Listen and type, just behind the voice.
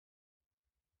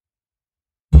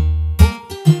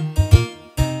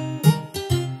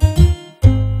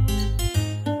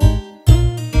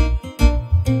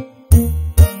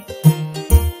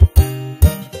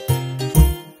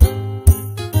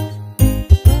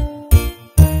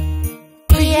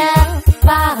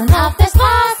waren auf der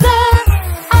Straße,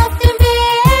 auf dem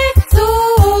Weg zu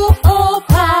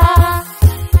Opa.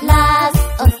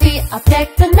 Lasst uns die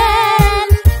Objekte nennen,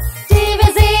 die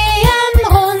wir sehen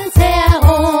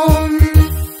rundherum.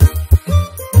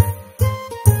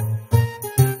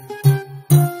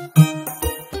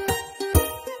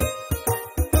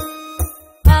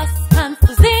 Was kannst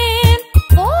du sehen?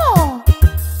 Wo?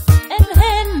 Im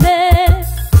Himmel.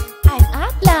 Ein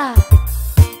Adler.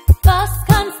 Was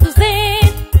kannst du sehen?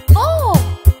 Wo?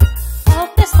 Auf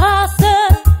der Straße.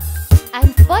 Ein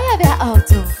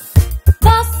Feuerwehrauto.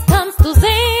 Was kannst du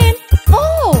sehen? Wo?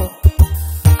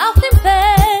 Auf dem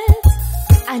Feld.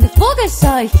 Eine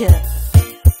Vogelscheuche.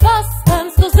 Was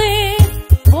kannst du sehen?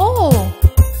 Wo?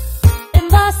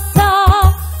 Im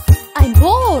Wasser. Ein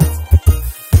Boot.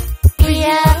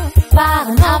 Wir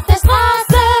waren auf der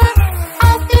Straße,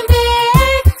 auf dem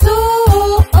Weg zu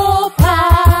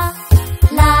Opa.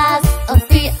 Lasst uns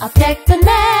die Objekte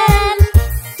nennen,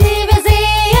 die wir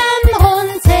sehen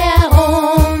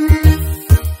rundherum.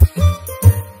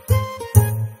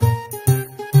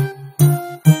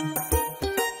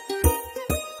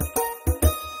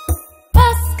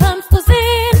 Was kannst du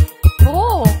sehen?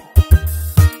 Wo?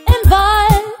 Im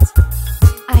Wald.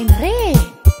 Ein Reh.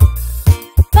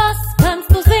 Was kannst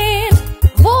du sehen?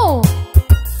 Wo?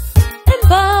 Im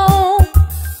Baum.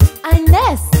 Ein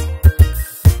Nest.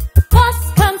 Was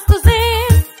kannst du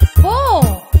sehen? Wo?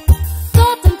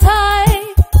 Dort im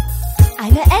Teich.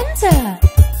 Eine Ente.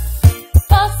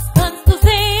 Was kannst du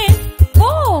sehen?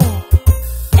 Wo?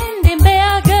 In den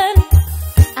Bergen.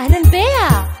 Einen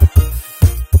Bär.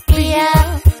 Wir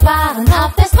waren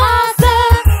auf der Straße,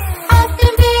 auf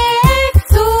dem Weg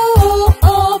zu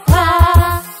Opa.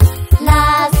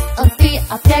 Lasst uns die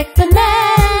Objekte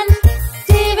nennen,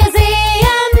 die wir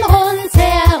sehen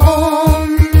rundherum.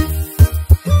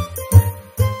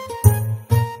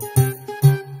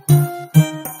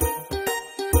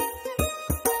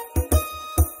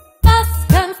 Was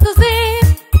kannst du sehen?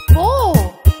 Wo?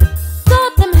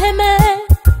 Dort im Himmel.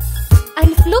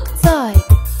 Ein Flugzeug.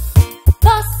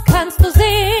 Was kannst du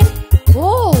sehen?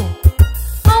 Wo?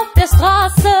 Auf der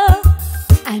Straße.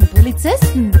 Ein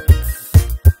Polizisten.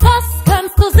 Was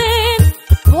kannst du sehen?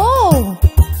 Wo?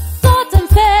 Dort im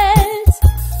Feld.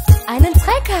 Einen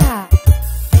Trecker.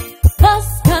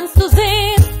 Was kannst du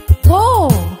sehen? Wo?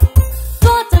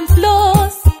 Dort im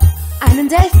Fluss. Einen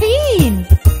Delfin.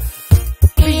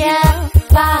 Wir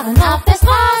waren auf der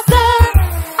Straße,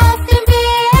 auf dem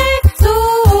Weg zu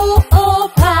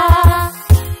Opa.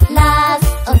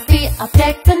 Lasst uns die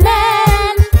Objekte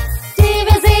nennen, die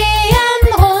wir sehen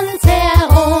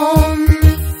rundherum.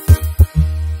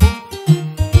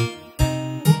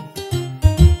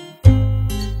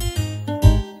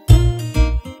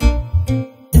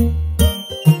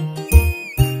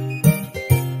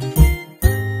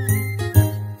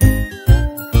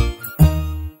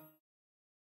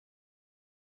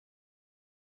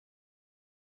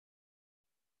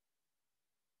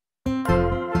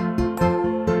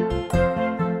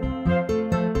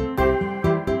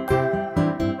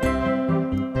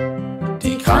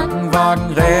 Die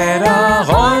Krankenwagenräder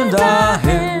rollen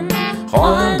dahin,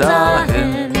 rollen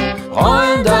dahin,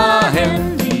 rollen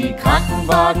dahin. Die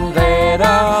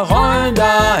Krankenwagenräder rollen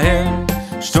dahin,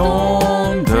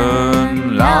 stundenlang.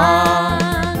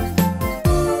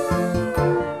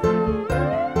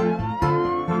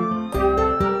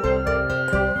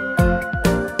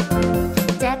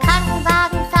 Der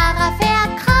Krankenwagenfahrer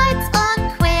fährt kreuz und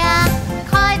quer,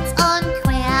 kreuz und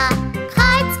quer,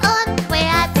 kreuz und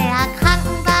quer. Der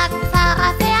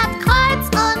Krankenwagenfahrer fährt kreuz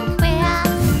und quer,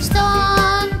 stundenlang.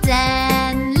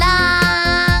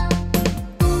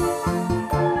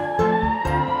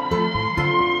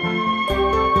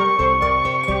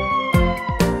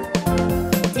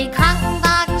 Die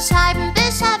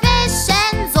Krankenwagenscheibenwischer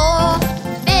wischen so,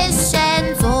 wischen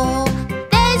so,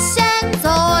 wischen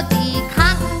so. Die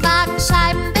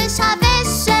Krankenwagenscheibenwischer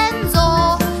wischen so,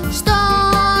 stundenlang.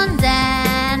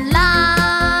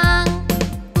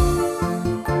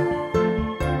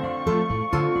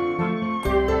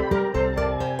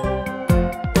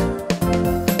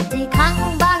 Die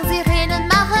Krankenwagensirenen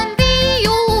machen wie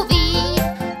Juvi,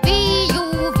 wie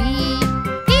Juvi,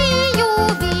 wie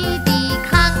Juvi. Die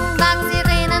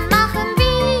Krankenwagensirenen machen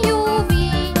wie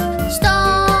Juvi,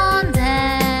 stundenlang.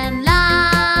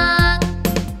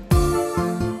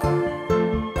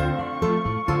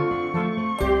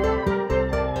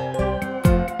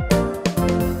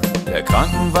 Der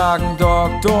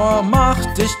Krankenwagendoktor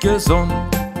macht dich gesund,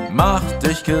 macht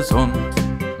dich gesund,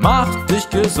 macht dich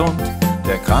gesund.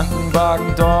 Der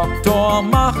Krankenwagendoktor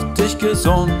macht dich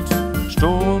gesund,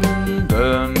 stundenlang.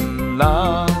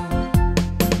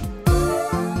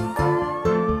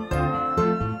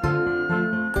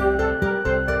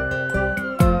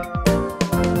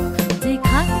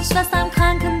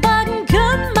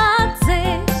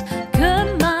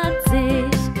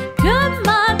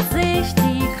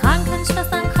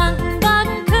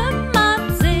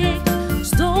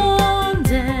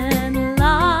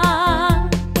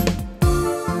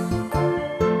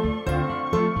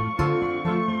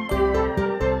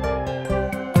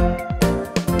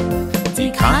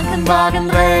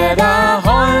 Krankenwagenräder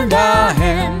rollen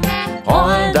dahin,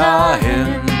 rollen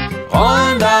dahin,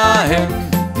 rollen dahin.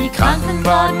 Die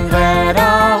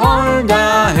Krankenwagenräder rollen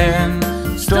dahin,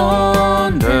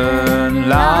 stundenlang.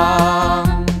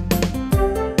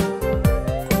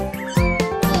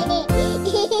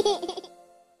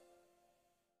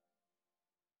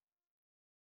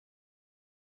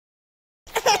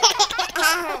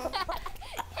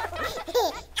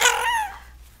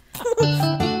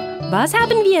 Was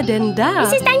haben wir denn da?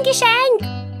 Es ist ein Geschenk.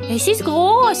 Es ist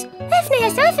groß. Öffne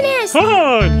es, öffne es.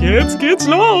 Haha, jetzt geht's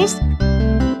los.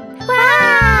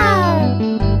 Wow!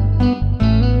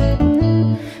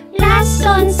 Lasst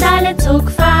uns alle Zug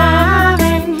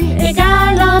fahren,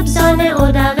 egal ob Sonne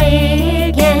oder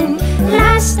Regen.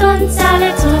 Lasst uns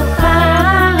alle Zug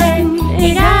fahren,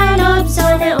 egal ob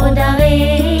Sonne oder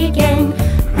Regen.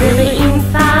 Höre ihn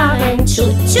fahren, tschu,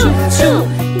 tschu, tschu.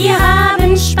 Wir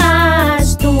haben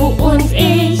Spaß, du und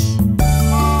ich.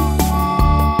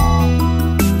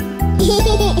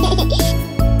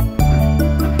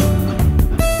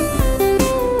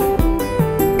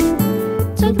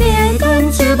 Zug wird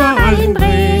uns überall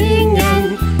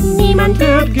hinbringen, niemand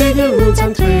wird gegen uns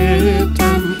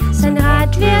antreten. Sein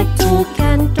Rad wird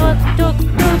tucken, tuk, tuk,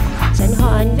 tuk. Sein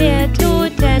Horn wird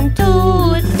tuten,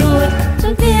 tut, tut.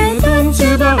 Zug wird uns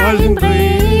überall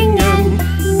hinbringen,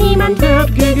 niemand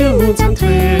wird gegen uns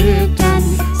antreten.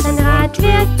 Sein Rad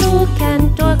wird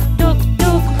tucken, tuk, tuk,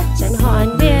 tuk. Sein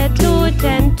Horn wird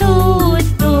tuten, tut,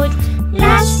 tut.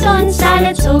 Lasst uns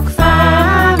alle Zug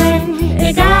fahren,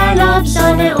 egal ob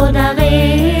Sonne oder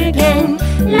Regen.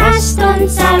 Lasst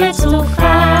uns alle Zug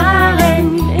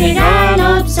fahren, egal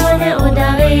ob Sonne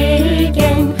oder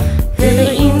Regen.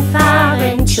 Höre ihn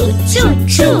fahren, tschu, tschu,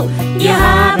 tschu. Wir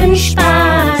haben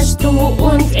Spaß, du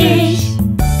und ich.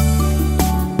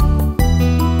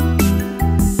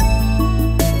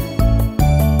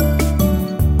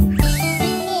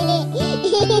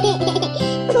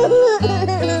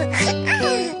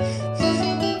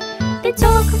 Der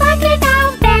Zug wackelt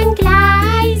auf den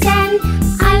Gleisen,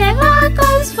 alle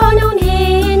Waggons vorn und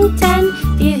hinten.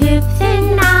 Wir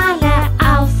hüpfen alle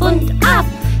auf und ab,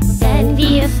 denn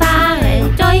wir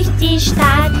fahren durch die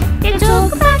Stadt. Der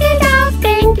Zug wackelt auf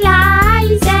den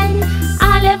Gleisen,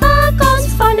 alle Waggons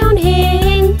vorn und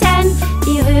hinten.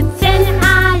 Wir hüpfen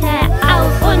alle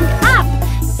auf und ab,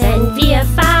 denn wir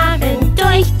fahren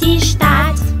durch die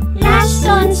Stadt. Lasst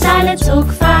uns alle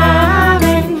Zug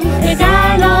fahren,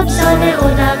 egal ob Sonne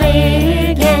oder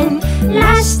Regen.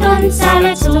 Lasst uns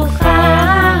alle Zug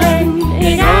fahren,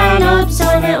 egal ob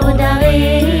Sonne oder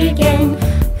Regen.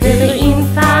 Höre ihn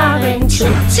fahren, tschu,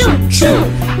 tschu, tschu.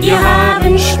 Wir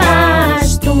haben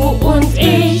Spaß, du und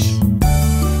ich.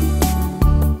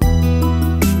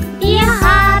 Wir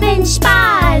haben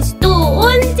Spaß, du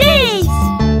und ich.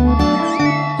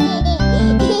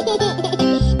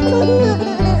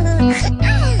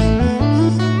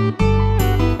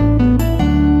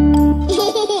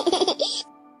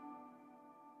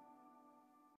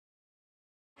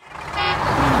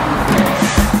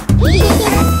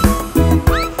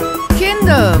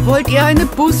 Kinder, wollt ihr eine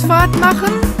Busfahrt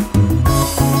machen?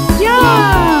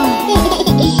 Ja!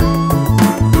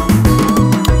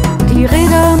 Die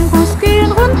Räder am Bus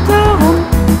gehen rundherum,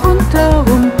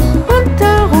 rundherum,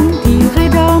 rundherum. Die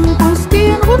Räder am Bus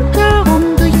gehen rundherum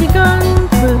durch die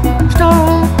ganze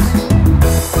Stadt.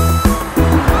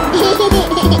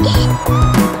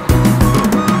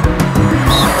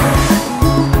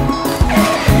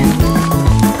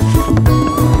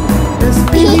 Das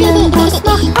Baby im Bus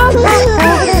macht au, au, au,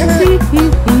 hi, hi,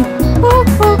 hi, ho,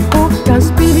 ho, ho. Das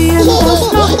Baby im Bus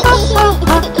macht au, au,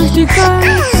 au, durch die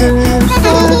ganze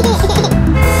Stadt.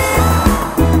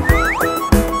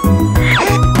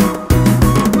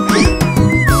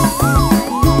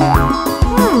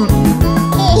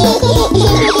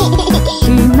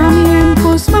 Die Mami im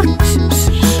Bus macht sch,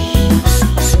 sch, sch,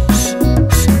 sch, sch,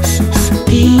 sch.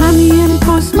 Die Mami im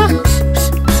Bus macht sch, sch,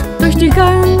 sch, durch die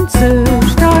ganze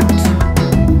Stadt.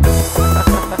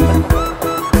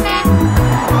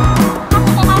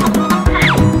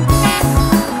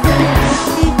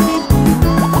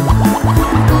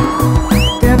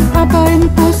 Der Papa im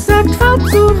Bus sagt, fahr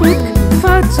zurück,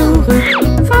 fahr zurück,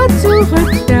 fahr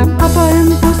zurück. Der Papa im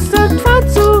Bus sagt, fahr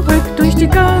zurück durch die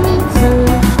ganze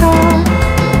Stadt.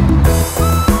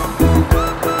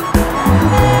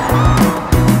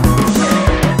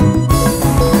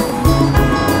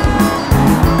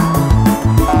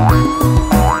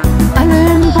 Alle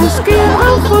im Bus gehen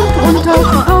rauf und runter,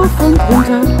 rauf und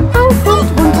runter, rauf und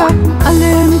runter. Alle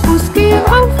im Bus gehen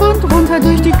rauf und runter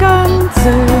durch die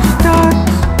ganze Stadt.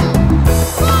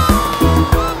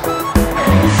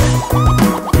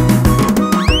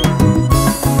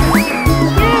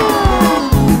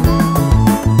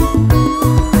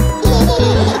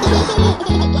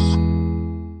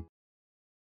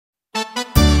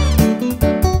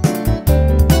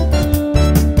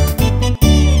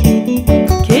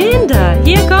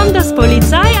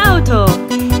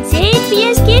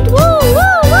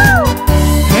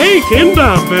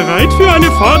 Kinder, bereit für eine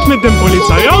Fahrt mit dem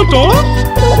Polizeiauto?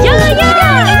 Ja, ja,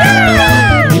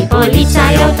 ja! Die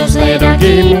Polizeiautos Räder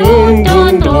gehen rund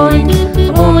und rund,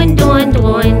 rund und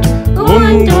rund,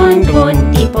 rund und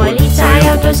rund. Die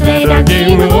Polizeiautos Räder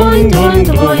gehen rund und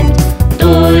rund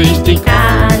durch die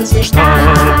ganze Stadt.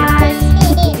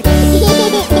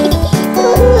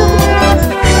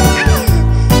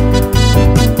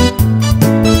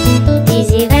 Die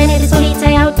Sirene des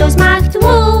Polizeiautos macht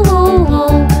wuh, wuh,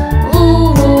 wuh,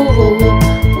 wuh, wuh, wuh,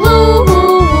 wuh,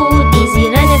 wuh. Die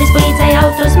Sirene des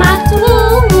Polizeiautos macht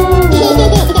wuh, wuh, wuh,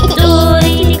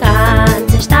 durch die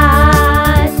ganze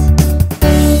Stadt.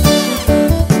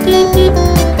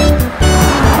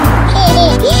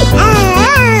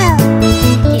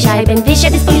 Die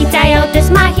Scheibenwischer des Polizeiautos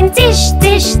machen zisch,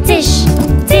 zisch, zisch,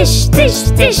 zisch, zisch,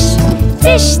 zisch,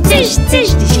 zisch, zisch,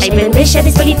 zisch. Die Scheibenwischer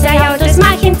des Polizeiautos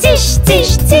machen zisch,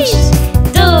 zisch, zisch,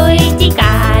 durch die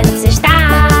ganze Stadt.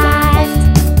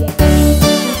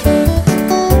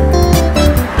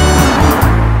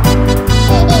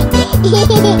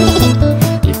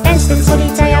 Die Fenster des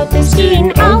Polizeiautos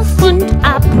gehen auf und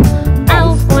ab,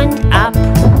 auf und ab,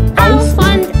 auf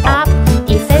und ab.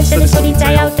 Die Fenster des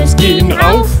Polizeiautos gehen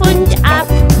auf und ab,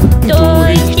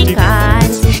 durch die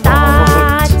ganze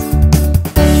Stadt.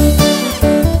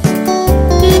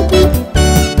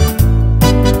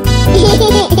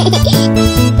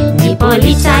 Die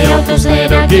Polizeiautos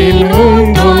Räder gehen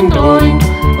rund und rund,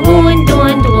 rund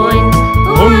und rund,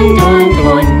 rund und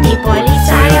rund. Die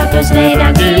Polizeiautos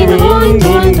Räder gehen rund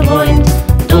und rund,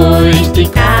 durch die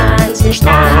ganze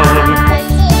Stadt.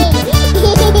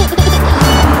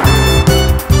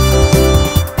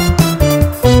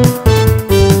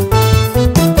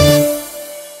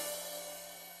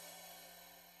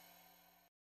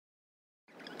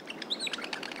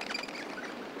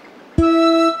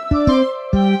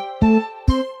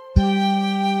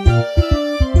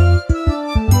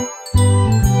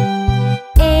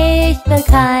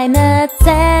 Keine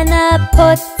Zähne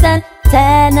putzen,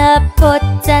 Zähne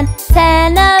putzen,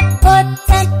 Zähne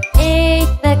putzen. Ich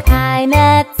will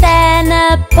keine Zähne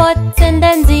putzen,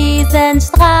 denn sie sind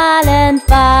strahlend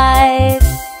weiß.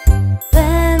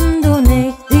 Wenn du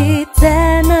nicht die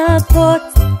Zähne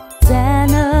putzt,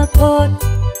 Zähne putzt,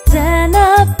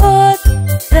 Zähne putzt.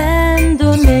 Wenn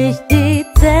du nicht die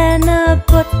Zähne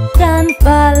putzt, dann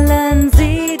fallen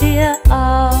sie dir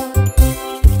auf.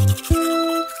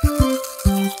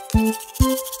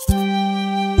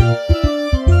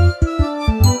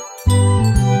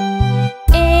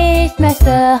 Ich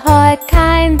möchte heute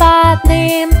kein Bad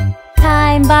nehmen,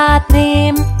 kein Bad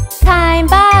nehmen, kein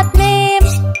Bad nehmen.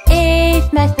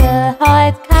 Ich möchte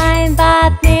heute kein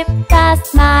Bad nehmen,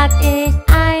 das mag ich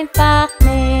einfach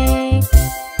nicht.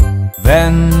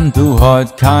 Wenn du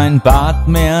heute kein Bad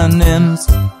mehr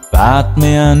nimmst, Bad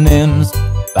mehr nimmst,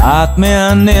 Bad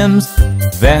mehr nimmst.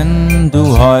 Wenn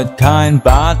du heute kein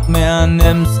Bad mehr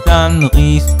nimmst, dann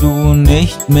riechst du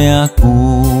nicht mehr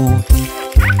gut.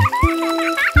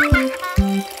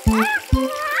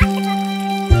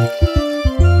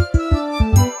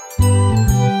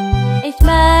 Ich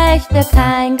möchte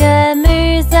kein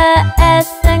Gemüse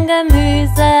essen,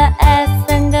 Gemüse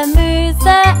essen,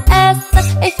 Gemüse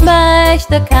essen. Ich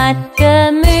möchte kein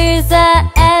Gemüse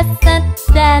essen,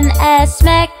 denn es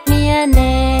schmeckt mir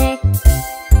nicht.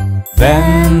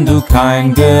 Wenn du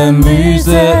kein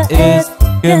Gemüse isst,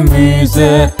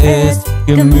 Gemüse isst,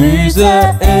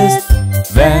 Gemüse isst.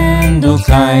 Wenn du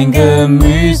kein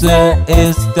Gemüse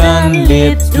isst, dann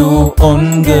lebst du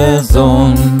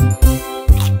ungesund.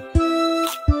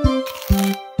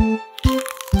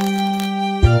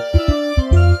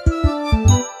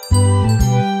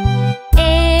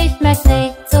 Ich möchte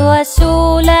nicht zur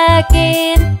Schule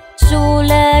gehen,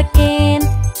 Schule gehen,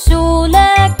 Schule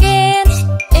gehen.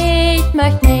 Ich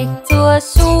möchte nicht zur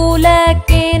Schule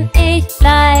gehen, ich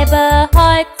bleibe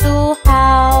heute zu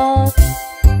Haus.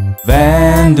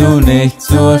 Wenn du nicht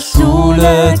zur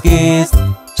Schule gehst,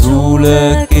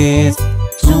 Schule gehst,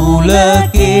 Schule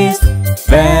gehst.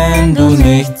 Wenn du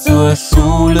nicht zur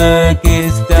Schule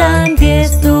gehst, dann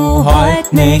gehst du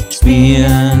heute nicht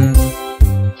spielen.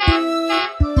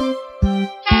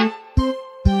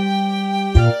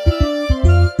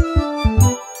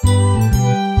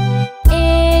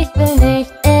 Ich will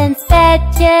nicht ins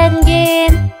Bettchen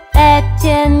gehen,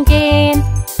 Bettchen gehen,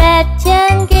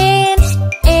 Bettchen gehen.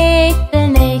 Ich will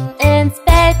nicht ins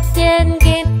Bettchen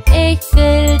gehen, ich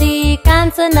will die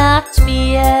ganze Nacht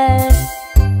spielen.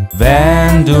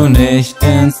 Wenn du nicht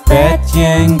ins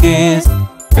Bettchen gehst,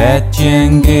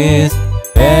 Bettchen gehst,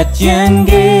 Bettchen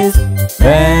gehst.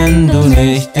 Wenn du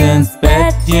nicht ins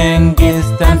Bettchen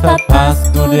gehst, dann verpasst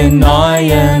du den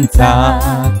neuen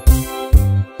Tag.